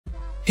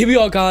Here we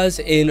are guys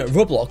in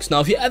Roblox. Now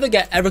if you ever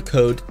get error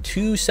code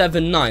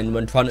 279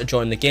 when trying to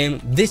join the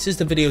game, this is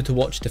the video to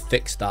watch to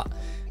fix that.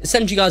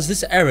 Essentially guys,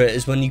 this error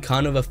is when you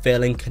kind of are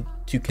failing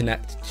to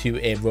connect to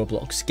a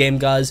Roblox game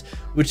guys,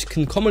 which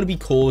can commonly be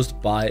caused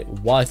by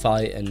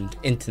Wi-Fi and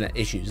internet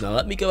issues. Now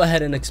let me go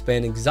ahead and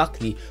explain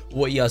exactly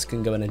what you guys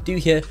can go in and do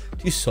here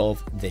to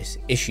solve this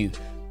issue.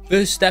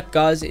 First step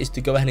guys is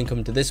to go ahead and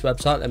come to this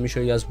website. Let me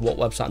show you guys what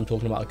website I'm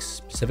talking about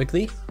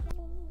specifically.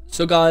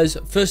 So guys,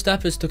 first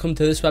step is to come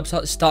to this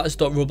website,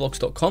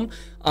 status.roblox.com,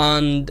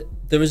 and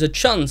there is a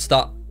chance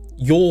that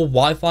your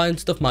Wi-Fi and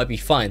stuff might be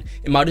fine.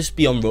 It might just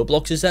be on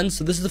Roblox's end.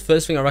 So this is the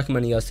first thing I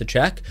recommend you guys to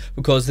check,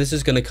 because this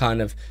is going to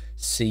kind of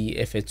see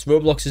if it's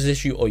Roblox's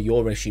issue or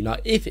your issue. Now,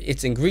 if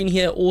it's in green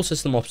here, all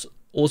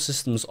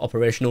systems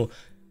operational,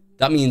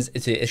 that means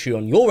it's an issue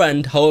on your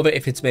end. However,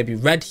 if it's maybe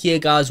red here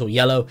guys or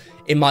yellow,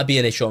 it might be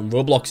an issue on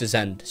Roblox's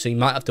end. So you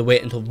might have to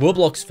wait until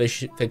Roblox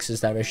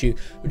fixes their issue,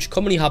 which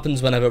commonly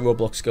happens whenever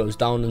Roblox goes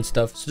down and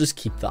stuff. So just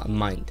keep that in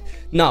mind.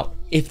 Now,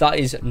 if that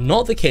is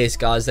not the case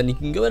guys, then you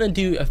can go in and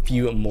do a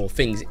few more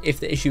things. If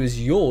the issue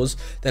is yours,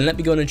 then let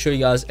me go in and show you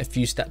guys a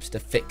few steps to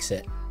fix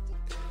it.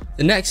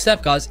 The next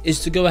step guys is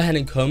to go ahead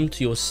and come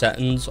to your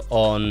settings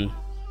on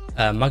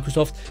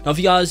Microsoft. Now if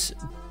you guys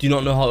do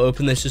not know how to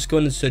open this, just go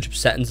in and search up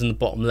settings in the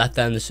bottom left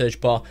there in the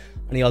search bar,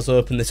 and you guys will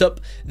open this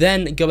up.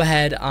 Then go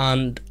ahead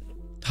and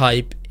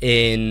type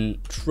in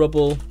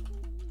troubleshoot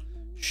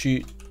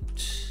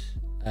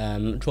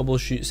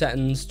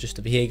settings just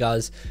over here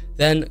guys,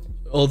 then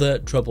other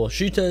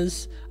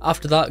troubleshooters.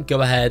 After that,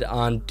 go ahead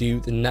and do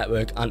the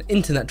network and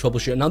internet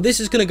troubleshooter. Now this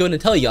is going to go in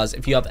and tell you guys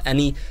if you have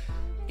any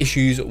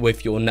issues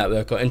with your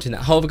network or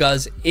internet. However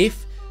guys,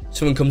 if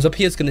someone comes up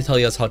here, it's going to tell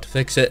you guys how to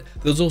fix it.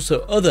 There's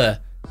also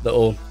other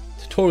little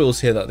tutorials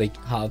here that they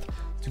have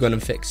to go in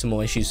and fix some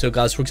more issues. So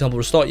guys, for example,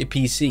 restart your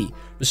PC,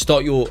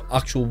 restart your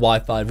actual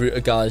Wi-Fi router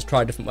guys,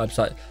 try a different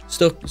website,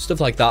 stuff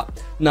like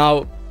that.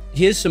 Now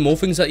here's some more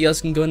things that you guys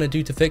can go in and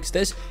do to fix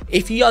this.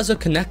 If you guys are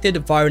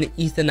connected via an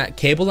Ethernet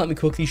cable, let me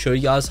quickly show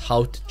you guys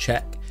how to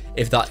check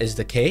if that is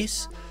the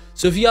case.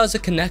 So if you guys are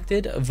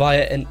connected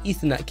via an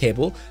Ethernet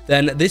cable,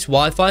 then this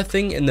Wi-Fi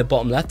thing in the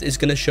bottom left is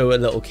going to show a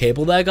little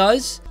cable there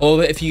guys.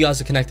 Or if you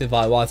guys are connected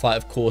via Wi-Fi,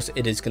 of course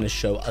it is going to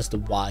show as the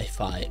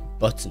Wi-Fi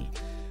button.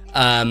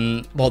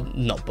 Well,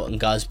 not button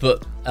guys,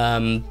 but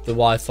the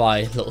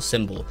Wi-Fi little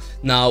symbol.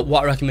 Now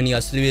what I recommend you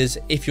guys to do is,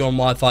 if you're on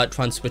Wi-Fi,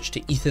 try and switch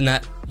to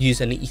Ethernet,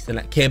 use any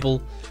Ethernet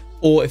cable.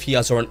 Or if you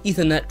guys are on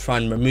Ethernet, try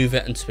and remove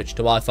it and switch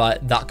to Wi-Fi.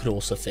 That could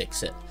also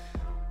fix it.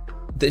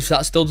 If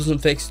that still doesn't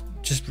fix,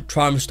 just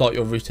try and restart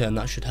your router and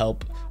that should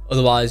help.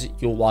 Otherwise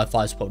your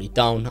Wi-Fi is probably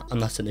down,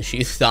 and that's an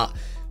issue that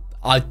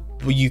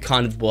you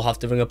kind of will have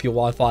to ring up your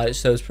Wi-Fi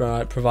service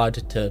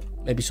provider to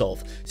maybe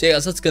solve. So yeah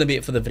guys, that's going to be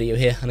it for the video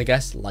here, and I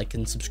guess like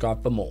and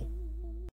subscribe for more.